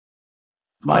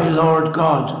My Lord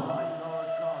God,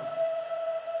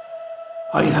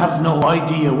 I have no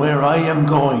idea where I am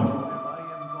going.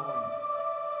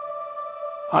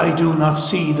 I do not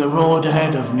see the road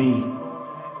ahead of me.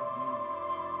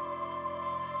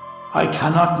 I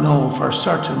cannot know for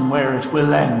certain where it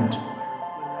will end.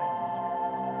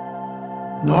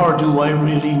 Nor do I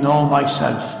really know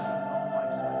myself.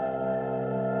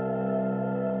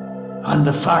 And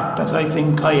the fact that I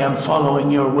think I am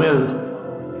following your will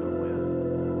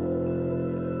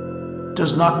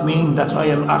does not mean that I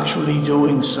am actually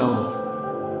doing so.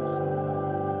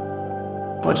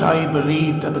 But I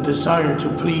believe that the desire to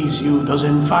please you does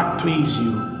in fact please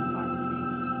you.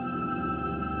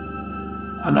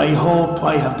 And I hope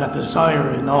I have that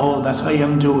desire in all that I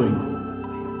am doing.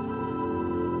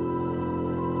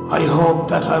 I hope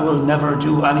that I will never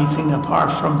do anything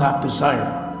apart from that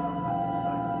desire.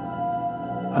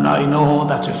 And I know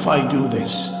that if I do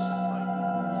this,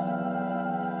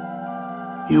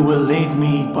 you will lead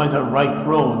me by the right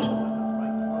road,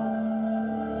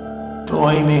 though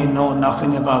I may know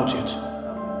nothing about it.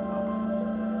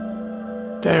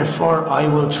 Therefore I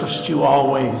will trust you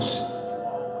always,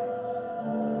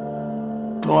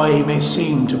 though I may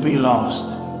seem to be lost,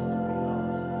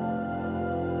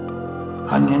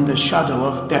 and in the shadow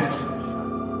of death.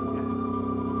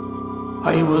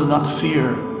 I will not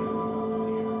fear,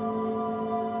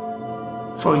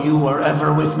 for you are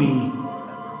ever with me,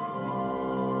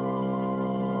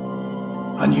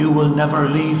 and you will never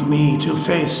leave me to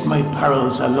face my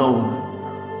perils alone.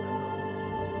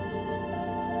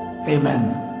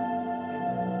 Amen.